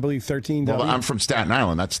 13, I believe 13W. Well, I'm from Staten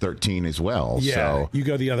Island. That's 13 as well. Yeah, so. you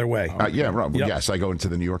go the other way. Yeah, right. Yep. Yes, I go into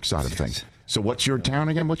the New York side of things. So what's your town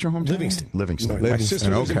again? What's your hometown? Livingston. My sister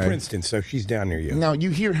lives in Princeton, so she's down near you. Now, you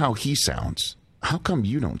hear how he sounds. How come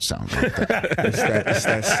you don't sound like that? It's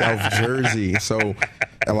that South Jersey. So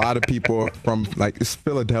a lot of people from, it's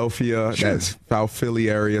Philadelphia, that's South Philly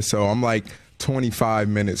area. So I'm like 25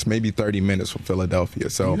 minutes, maybe 30 minutes from Philadelphia.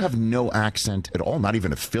 So you have no accent at all, not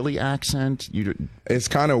even a Philly accent? It's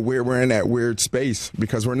kind of weird. We're in that weird space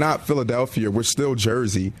because we're not Philadelphia. We're still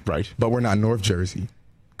Jersey. Right. But we're not North Jersey.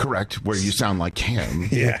 Correct, where you sound like him.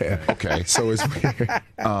 Yeah. Okay. So it's weird.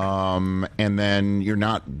 And then you're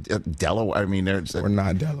not Delaware. I mean, we're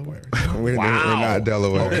not Delaware. We're not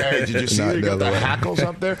Delaware. Okay. Did you see you got the hackles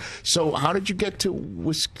up there? So how did you get to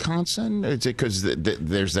Wisconsin? Is it because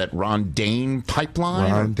there's that Ron Dane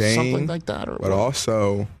pipeline or something like that? But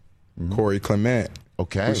also Corey Clement.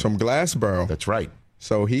 Okay. Who's from Glassboro. That's right.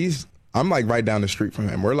 So I'm like right down the street from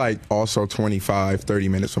him. We're like also 25, 30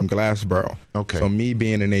 minutes from Glassboro. Okay. So me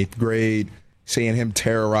being in 8th grade, seeing him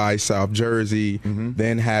terrorize South Jersey,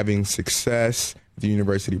 then having success at the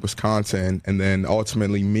University of Wisconsin, and then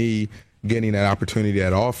ultimately me getting that opportunity,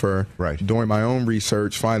 that offer, doing my own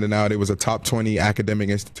research, finding out it was a top 20 academic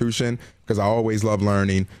institution, because I always loved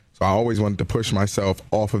learning. So I always wanted to push myself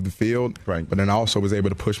off of the field, but then I also was able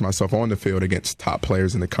to push myself on the field against top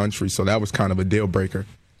players in the country. So that was kind of a deal breaker.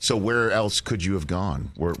 So where else could you have gone?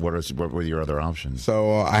 What were your other options?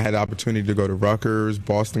 So I had the opportunity to go to Rutgers,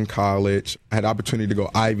 Boston College. I had the opportunity to go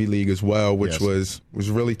Ivy League as well, which was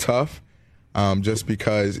really tough, just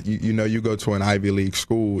because you go to an Ivy League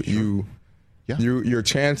school, your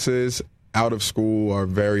chances out of school are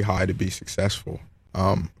very high to be successful.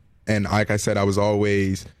 And And like I said, I was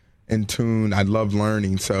always in tune. I loved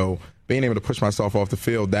learning. So being able to push myself off the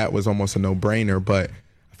field, that was almost a no-brainer. But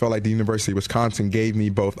I felt like the University of Wisconsin gave me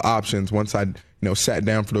both options. Once I sat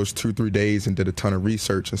down for those 2-3 days and did a ton of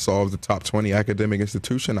research and saw it was the top 20 academic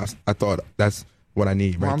institution, I thought that's what I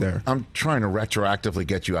need there. I'm trying to retroactively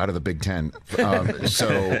get you out of the Big Ten.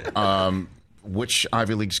 Which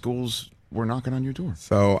Ivy League schools were knocking on your door?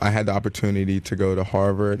 So I had the opportunity to go to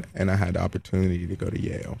Harvard, and I had the opportunity to go to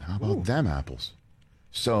Yale. How about them apples?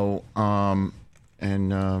 So,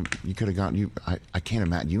 you could have gotten I can't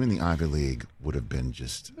imagine you in the Ivy League would have been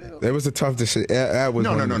just. It was a tough decision. No.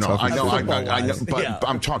 I know, but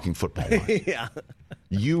I'm talking football-wise. Yeah.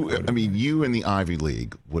 You in the Ivy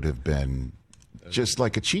League would have been just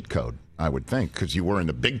like a cheat code, I would think, because you were in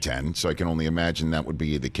the Big Ten. So I can only imagine that would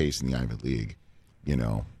be the case in the Ivy League.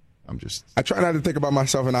 I try not to think about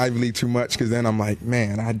myself in Ivy League too much, because then I'm like,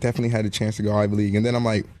 man, I definitely had a chance to go Ivy League, and then I'm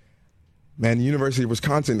like, man, the University of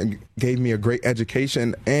Wisconsin gave me a great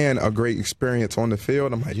education and a great experience on the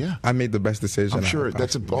field. I'm like, yeah, I made the best decision. I'm sure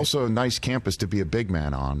that's also a nice campus to be a big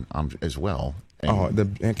man on as well. And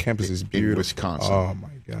the campus is beautiful. In Wisconsin. Oh, my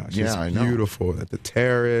gosh. Yeah, it's beautiful. At the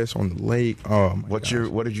terrace, on the lake. Oh, my gosh.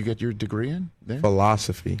 What did you get your degree in there?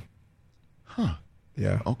 Philosophy. Huh.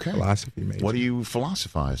 Yeah. Okay. Philosophy major. What do you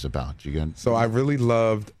philosophize about? So I really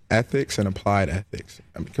loved ethics and applied ethics,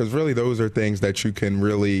 because really those are things that you can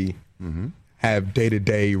really have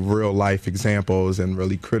day-to-day real-life examples and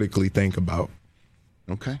really critically think about.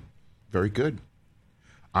 Okay. Very good.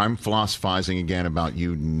 I'm philosophizing again about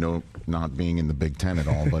you not being in the Big Ten at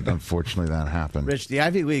all, but unfortunately that happened. Rich, the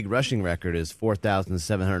Ivy League rushing record is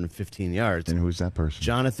 4,715 yards. And who's that person?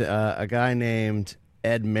 Jonathan, a guy named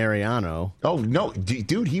Ed Mariano. Oh, no.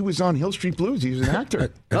 Dude, he was on Hill Street Blues. He was an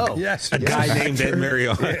actor. Yes. A guy named Ed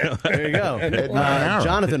Mariano. There you go.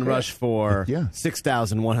 Jonathan rushed for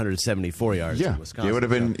 6,174 yards in Wisconsin. It would have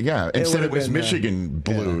been, instead it was Michigan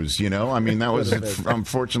Blues, I mean, that was,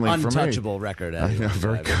 unfortunately, for me. Untouchable record.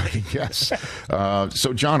 Very good, yes.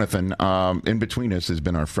 So, Jonathan, in between us has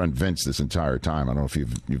been our friend Vince this entire time. I don't know if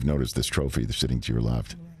you've noticed this trophy that's sitting to your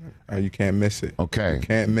left. You can't miss it. Okay. You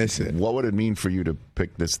can't miss it. What would it mean for you to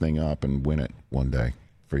pick this thing up and win it one day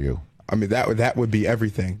for you? I mean, that would be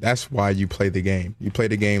everything. That's why you play the game. You play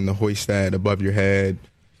the game to hoist that above your head,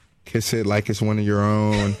 kiss it like it's one of your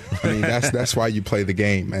own. I mean, that's why you play the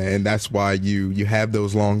game, man. And that's why you have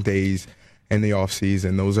those long days in the off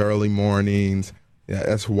season, those early mornings. Yeah,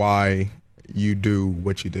 that's why you do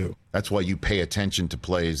what you do. That's why you pay attention to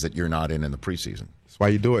plays that you're not in the preseason. That's why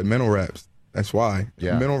you do it. Mental reps. That's why.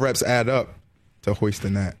 Yeah. Mental reps add up to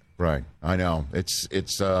hoisting that. Right. I know. It's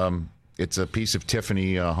a piece of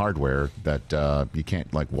Tiffany hardware that you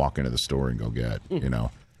can't walk into the store and go get,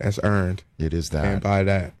 That's earned. It is that. Can't buy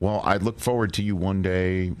that. Well, I look forward to you one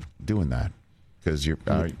day doing that. Because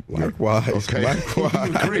likewise. Okay. Likewise.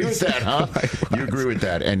 You agree with that, huh? Likewise. You agree with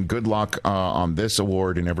that. And good luck on this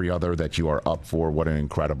award and every other that you are up for. What an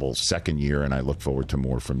incredible second year, and I look forward to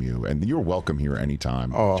more from you. And you're welcome here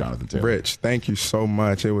anytime, Jonathan Taylor. Rich, thank you so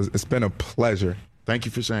much. It's been a pleasure. Thank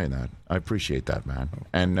you for saying that. I appreciate that, man.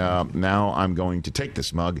 And now I'm going to take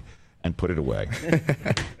this mug and put it away.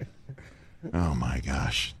 Oh my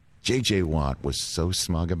gosh. J.J. Watt was so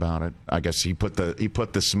smug about it. I guess he put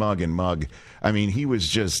the smug in mug. I mean, he was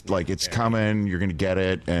just like, it's coming, you're going to get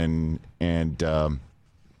it, and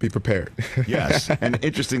be prepared. Yes, and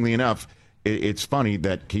interestingly enough, it's funny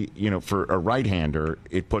that he, for a right-hander,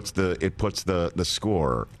 it puts the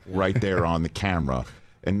score right there on the camera.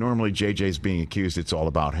 And normally JJ's being accused, it's all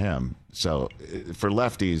about him. So for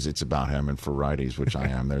lefties, it's about him, and for righties, which I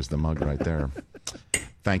am, there's the mug right there.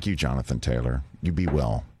 Thank you, Jonathan Taylor. You be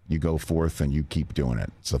well. You go forth and you keep doing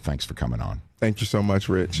it. So thanks for coming on. Thank you so much,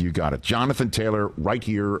 Rich. You got it. Jonathan Taylor right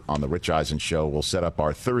here on the Rich Eisen Show. We'll set up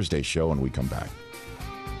our Thursday show when we come back.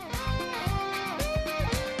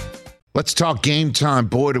 Let's talk Game Time.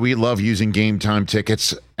 Boy, do we love using Game Time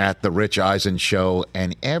tickets at the Rich Eisen Show.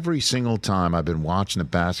 And every single time I've been watching the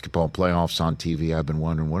basketball playoffs on TV, I've been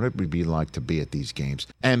wondering what it would be like to be at these games.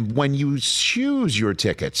 And when you choose your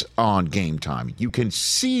tickets on Game Time, you can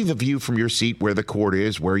see the view from your seat where the court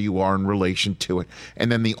is, where you are in relation to it.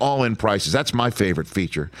 And then the all-in prices. That's my favorite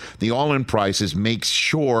feature. The all-in prices makes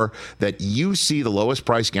sure that you see the lowest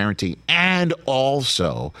price guarantee and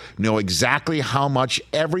also know exactly how much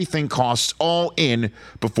everything costs all in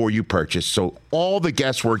before you purchase. So all the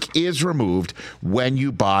guesswork is removed when you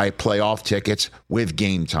buy playoff tickets with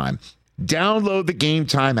Game Time. Download the Game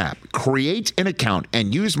Time app, create an account,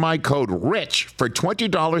 and use my code RICH for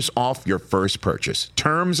 $20 off your first purchase.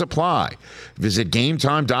 Terms apply. Visit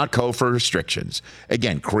GameTime.co for restrictions.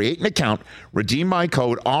 Again, create an account, redeem my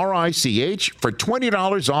code RICH for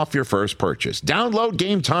 $20 off your first purchase. Download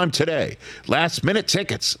Game Time today. Last minute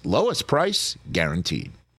tickets, lowest price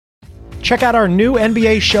guaranteed. Check out our new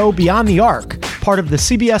NBA show, Beyond the Arc, part of the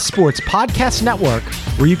CBS Sports Podcast Network,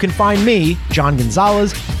 where you can find me, John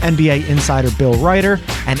Gonzalez, NBA insider Bill Ryder,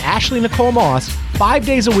 and Ashley Nicole Moss 5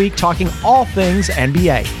 days a week talking all things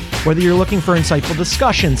NBA. Whether you're looking for insightful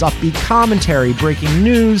discussions, upbeat commentary, breaking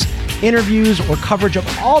news, interviews, or coverage of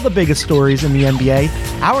all the biggest stories in the NBA,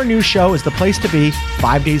 our new show is the place to be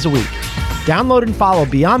 5 days a week. Download and follow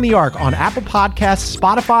Beyond the Arc on Apple Podcasts,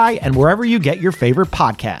 Spotify, and wherever you get your favorite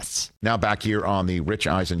podcasts. Now back here on the Rich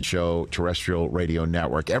Eisen Show terrestrial radio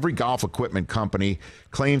network. Every golf equipment company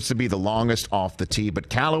claims to be the longest off the tee, but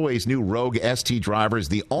Callaway's new Rogue ST driver is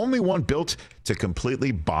the only one built to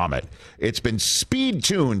completely bomb it. It's been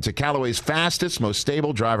speed-tuned to Callaway's fastest, most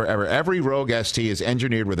stable driver ever. Every Rogue ST is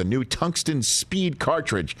engineered with a new tungsten speed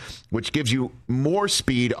cartridge, which gives you more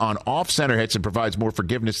speed on off-center hits and provides more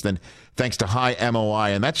forgiveness thanks to high MOI.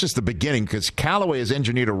 And that's just the beginning, because Callaway has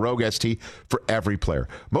engineered a Rogue ST for every player.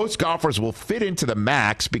 Most golfers will fit into the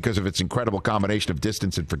Max because of its incredible combination of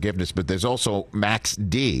distance and forgiveness, but there's also Max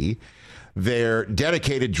D, their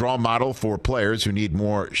dedicated draw model for players who need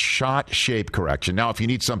more shot shape correction. Now, if you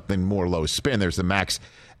need something more low spin, there's the Max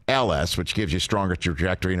LS, which gives you stronger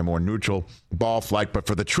trajectory and a more neutral ball flight. But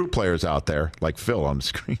for the true players out there, like Phil on the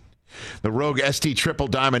screen, the Rogue ST Triple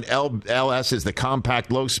Diamond LS is the compact,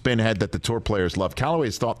 low spin head that the tour players love. Callaway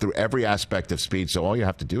has thought through every aspect of speed, so all you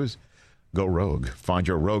have to do is go Rogue. Find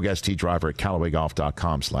your Rogue ST driver at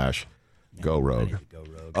CallawayGolf.com/go Rogue.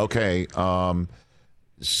 Okay,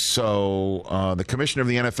 so the commissioner of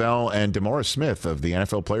the NFL and DeMaurice Smith of the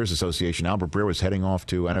NFL Players Association, Albert Breer, was heading off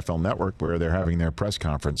to NFL Network, where they're having their press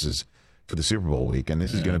conferences for the Super Bowl week, and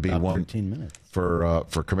this is going to be one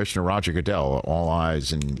for Commissioner Roger Goodell. All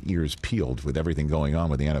eyes and ears peeled with everything going on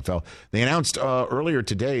with the NFL. They announced earlier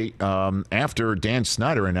today, after Dan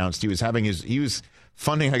Snyder announced he was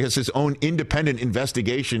funding, I guess, his own independent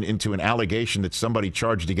investigation into an allegation that somebody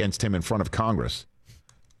charged against him in front of Congress.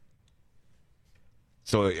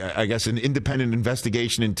 So I guess an independent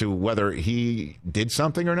investigation into whether he did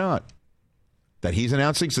something or not that he's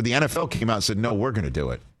announcing. So the NFL came out and said, no, we're going to do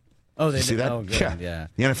it. Oh, they see did? that? Oh, good. Yeah.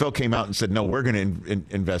 The NFL came out and said, no, we're going to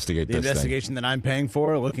investigate the this investigation that I'm paying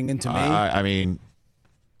for, looking into me? I mean.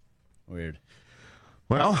 Weird.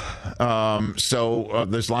 Well, so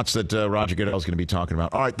there's lots that Roger Goodell is going to be talking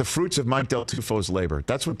about. All right, the fruits of Mike Del Tufo's labor.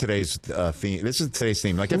 That's what today's theme. This is today's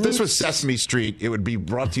theme. Like if this was Sesame Street, it would be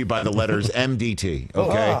brought to you by the letters MDT.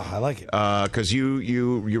 Okay, I like it because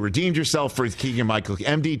you redeemed yourself for Keegan Michael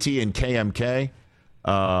MDT and KMK.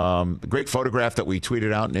 Great photograph that we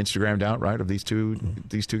tweeted out and Instagrammed out, right, of these two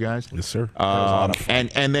guys. Yes, sir.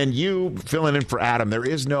 And then you filling in for Adam. There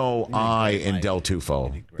is no I in Del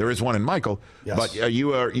Tufo. There is one in Michael. Yes. But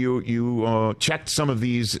you checked some of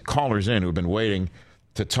these callers in who've been waiting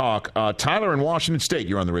to talk. Tyler in Washington State,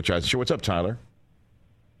 you're on the Rich Eisen Show. What's up, Tyler?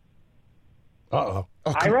 Uh-oh.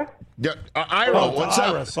 Ira? Yeah, Ira, what's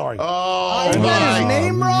Ira, up? sorry. Oh, you got his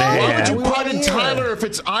name wrong? Why would you put in Tyler if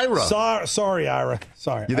it's Ira? Sorry, Ira.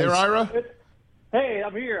 Sorry. You there, Ira? Hey,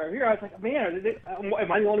 I'm here. I was like, man,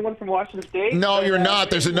 am I the only one from Washington State? No, you're not.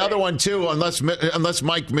 There's another one, too, unless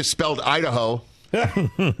Mike misspelled Idaho. I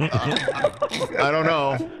don't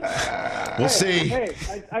know. We'll see. Hey,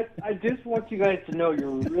 I just want you guys to know you're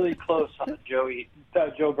really close on the Joe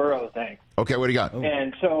Burrow thing. Okay, what do you got?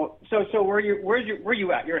 And so where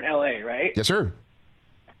you at? You're in L.A., right? Yes, sir.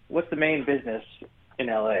 What's the main business in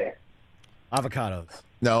L.A.? Avocados.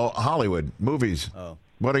 No, Hollywood movies. Oh,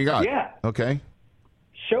 what do you got? Yeah. Okay.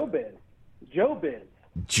 Showbiz. Joe Biz.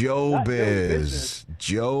 Joe Biz.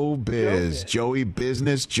 Joe Biz. Joey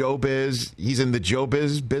Business. Joe Biz. He's in the Joe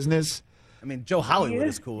Biz business. I mean, Joe Hollywood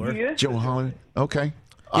is cooler. Joe Hollywood. Okay.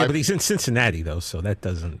 Yeah, but he's in Cincinnati, though, so that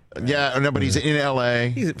doesn't... Yeah, no, but he's in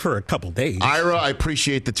L.A. He's for a couple days. Ira, I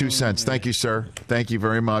appreciate the 2 cents. Thank you, sir. Thank you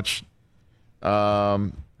very much. I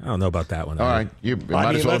don't know about that one. All right. You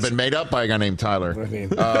might as well have been made up by a guy named Tyler. Joe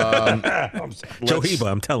Heba,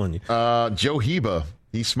 I'm telling you. Joe Heba.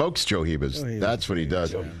 He smokes Joe Hebas. That's what he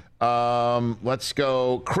does. Let's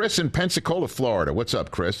go. Chris in Pensacola, Florida. What's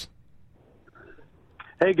up, Chris?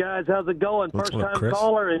 Hey, guys. How's it going? First-time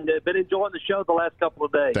caller, and been enjoying the show the last couple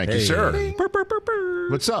of days. Thank you, sir.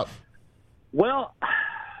 What's up? Well,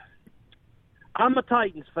 I'm a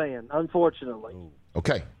Titans fan, unfortunately.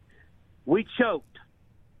 Okay. We choked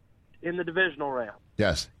in the divisional round.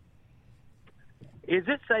 Yes. Is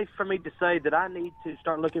it safe for me to say that I need to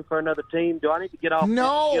start looking for another team? Do I need to get off?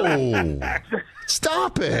 No.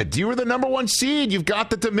 Stop it. You were the number 1 seed. You've got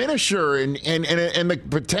the diminisher and the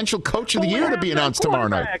potential coach of the year to be announced tomorrow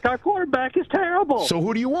night. Our quarterback is terrible. So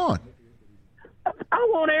who do you want? I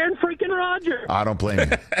want Aaron freaking Rodgers. I don't blame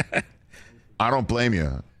you. I don't blame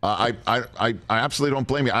you. I absolutely don't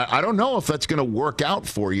blame you. I don't know if that's going to work out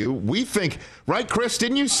for you. We think, right, Chris?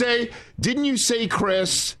 Didn't you say,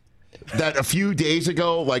 Chris, that a few days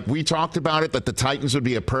ago, like we talked about it, that the Titans would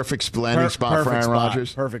be a perfect landing spot for Aaron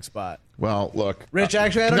Rodgers? Perfect spot. Well, look. Rich,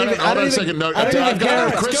 actually, I don't even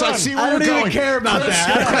care. Chris, I see where you're going. I don't even care about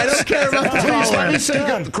that. I don't care about the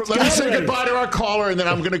Please let me say goodbye to our caller, and then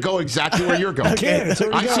I'm going to go exactly where you're going.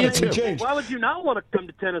 I see it too. Why would you not want to come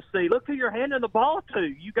to Tennessee? Look who you're handing the ball to.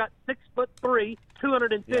 You got 6'3",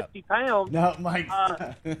 250 pounds. No, Mike.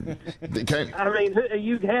 Okay. I mean,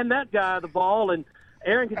 you hand that guy the ball, and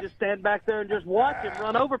Aaron can just stand back there and just watch him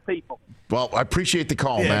run over people. Well, I appreciate the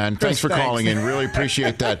call, man. Thanks for calling in. Really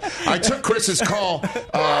appreciate that. I took Chris's call.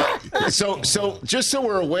 So just so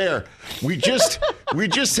we're aware, we just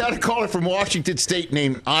had a caller from Washington State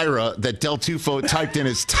named Ira that Del Tufo typed in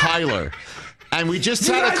as Tyler. And we just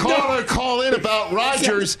had a caller call in about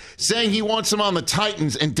Rodgers saying he wants him on the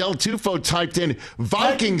Titans, and Del Tufo typed in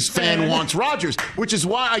Vikings fan wants Rodgers, which is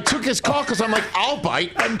why I took his call, because I'm like, I'll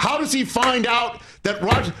bite. How does he find out that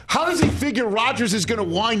Rodgers? How does he figure Rodgers is going to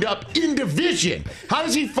wind up in division? How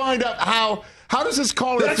does he find out how? How does this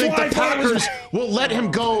caller think the Packers will let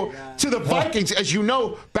him go to the Vikings? As you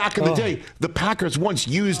know, back in the day, the Packers once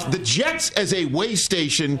used the Jets as a way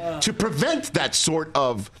station to prevent that sort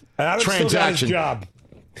of transaction.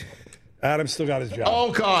 Adam still got his job.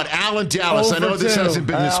 Oh, God. Al in Dallas. I know this hasn't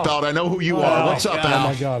been misspelled. I know who you are. What's up, Al? Oh,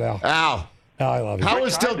 my God, Al. Al. I love you. How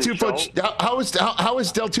is Del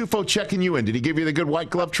Tufo checking you in? Did he give you the good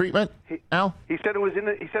white glove treatment, Al? He said it was in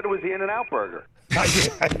the In-N-Out burger. I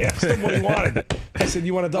asked him what he wanted. I said,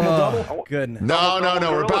 "You want a double?" Goodness. No.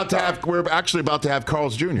 We're actually about to have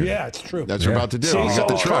Carl's Jr. Yeah, it's true. That's what we're about to do. See, We got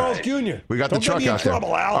the truck. Carl's Jr. We got Don't the truck get me in out there.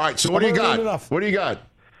 trouble, Al. All right. So what do you got? What do you got?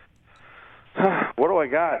 What do I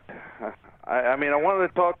got? I mean, I wanted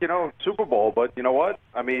to talk, Super Bowl, but you know what?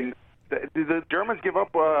 I mean, did the Germans give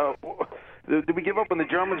up? Did we give up when the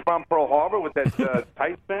Germans bombed Pearl Harbor with that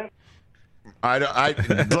tight span?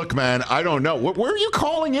 Look, man, I don't know. Where are you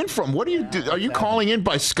calling in from? What do you do? Are you calling in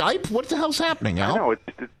by Skype? What the hell's happening, Al? I know, it's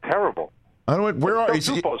terrible. I don't know. Where are you?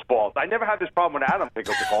 Tufo's fault. I never had this problem when Adam picked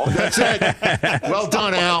up the call. That's it. Well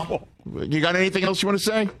done, Al. You got anything else you want to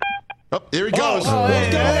say? Oh, there he goes.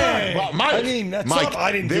 Hey. Well, Mike, I mean, that's Mike,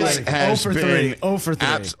 I didn't this do has 0 for been 3. 0 for 3.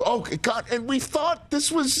 Oh, God, and we thought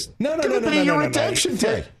this was going to be your redemption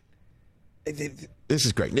day. This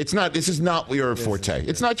is great. This is not your forte.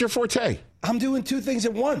 It's not your forte. I'm doing two things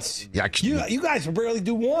at once. Yeah, you guys barely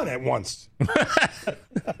do one at once.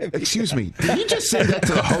 Excuse me. Did you just say that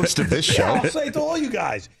to the host of this show? Yeah, I'll say it to all you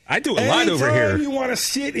guys. I do a lot over here. Anytime you want to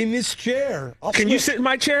sit in this chair. Can you sit in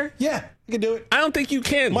my chair? Yeah, I can do it. I don't think you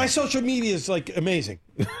can. My social media is amazing.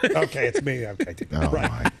 Okay, it's me. Okay. Oh, right.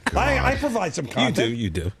 my God. I provide some content. You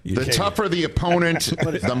do. The tougher the opponent,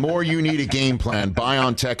 the more you need a game plan.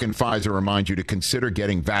 BioNTech and Pfizer remind you to consider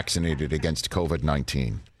getting vaccinated against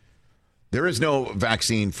COVID-19. There is no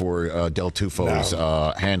vaccine for Del Tufo's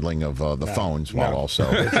handling of the phones, while also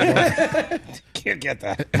can't get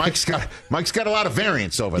that. Mike's got a lot of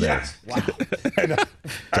variants over there. Wow. I know.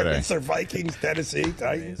 Today. They're Vikings, Tennessee,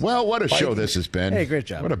 Titans. Well, what a show this has been. Hey, great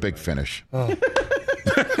job. What a big finish. Oh.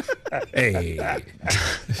 Hey,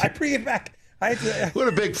 I bring it back. What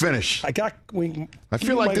a big finish. I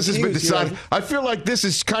feel like this has been decided. I feel like this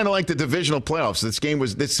is kind of like the divisional playoffs.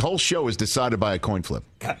 This whole show was decided by a coin flip.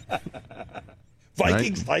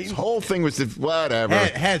 Vikings, right? Titans. This whole thing was whatever.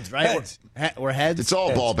 Heads, right? Heads. We're heads. It's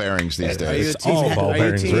all ball bearings these days. It's all ball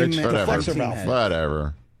bearings, Rich.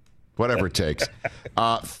 Whatever it takes.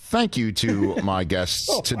 Thank you to my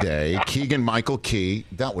guests today, Keegan Michael Key.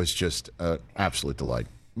 That was just an absolute delight.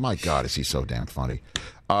 My God, is he so damn funny.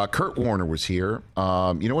 Kurt Warner was here.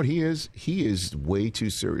 You know what he is? He is way too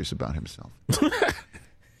serious about himself.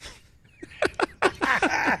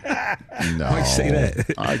 No. Why'd you say that?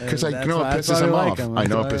 Because I know it pisses him off. I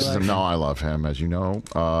know it pisses him. No, I love him, as you know.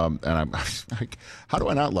 And I'm like, how do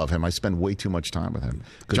I not love him? I spend way too much time with him.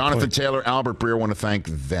 Jonathan Taylor, Albert Breer, want to thank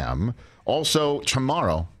them. Also,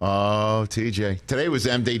 tomorrow, TJ. Today was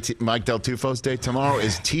Mike Del Tufo's day. Tomorrow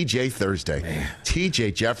is TJ Thursday. Man.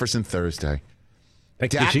 TJ Jefferson Thursday.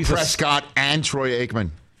 Thank Dak Prescott and Troy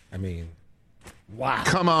Aikman. I mean, Wow.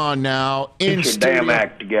 Come on now. Get your damn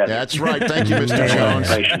act together. That's right. Thank you, Mr. Jones.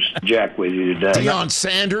 Patience to jack with you today. Deion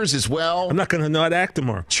Sanders as well. I'm not going to know how to act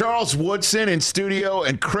tomorrow. Charles Woodson in studio,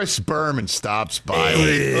 and Chris Berman stops by.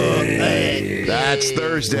 Hey. That's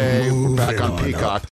Thursday. We're back on Peacock.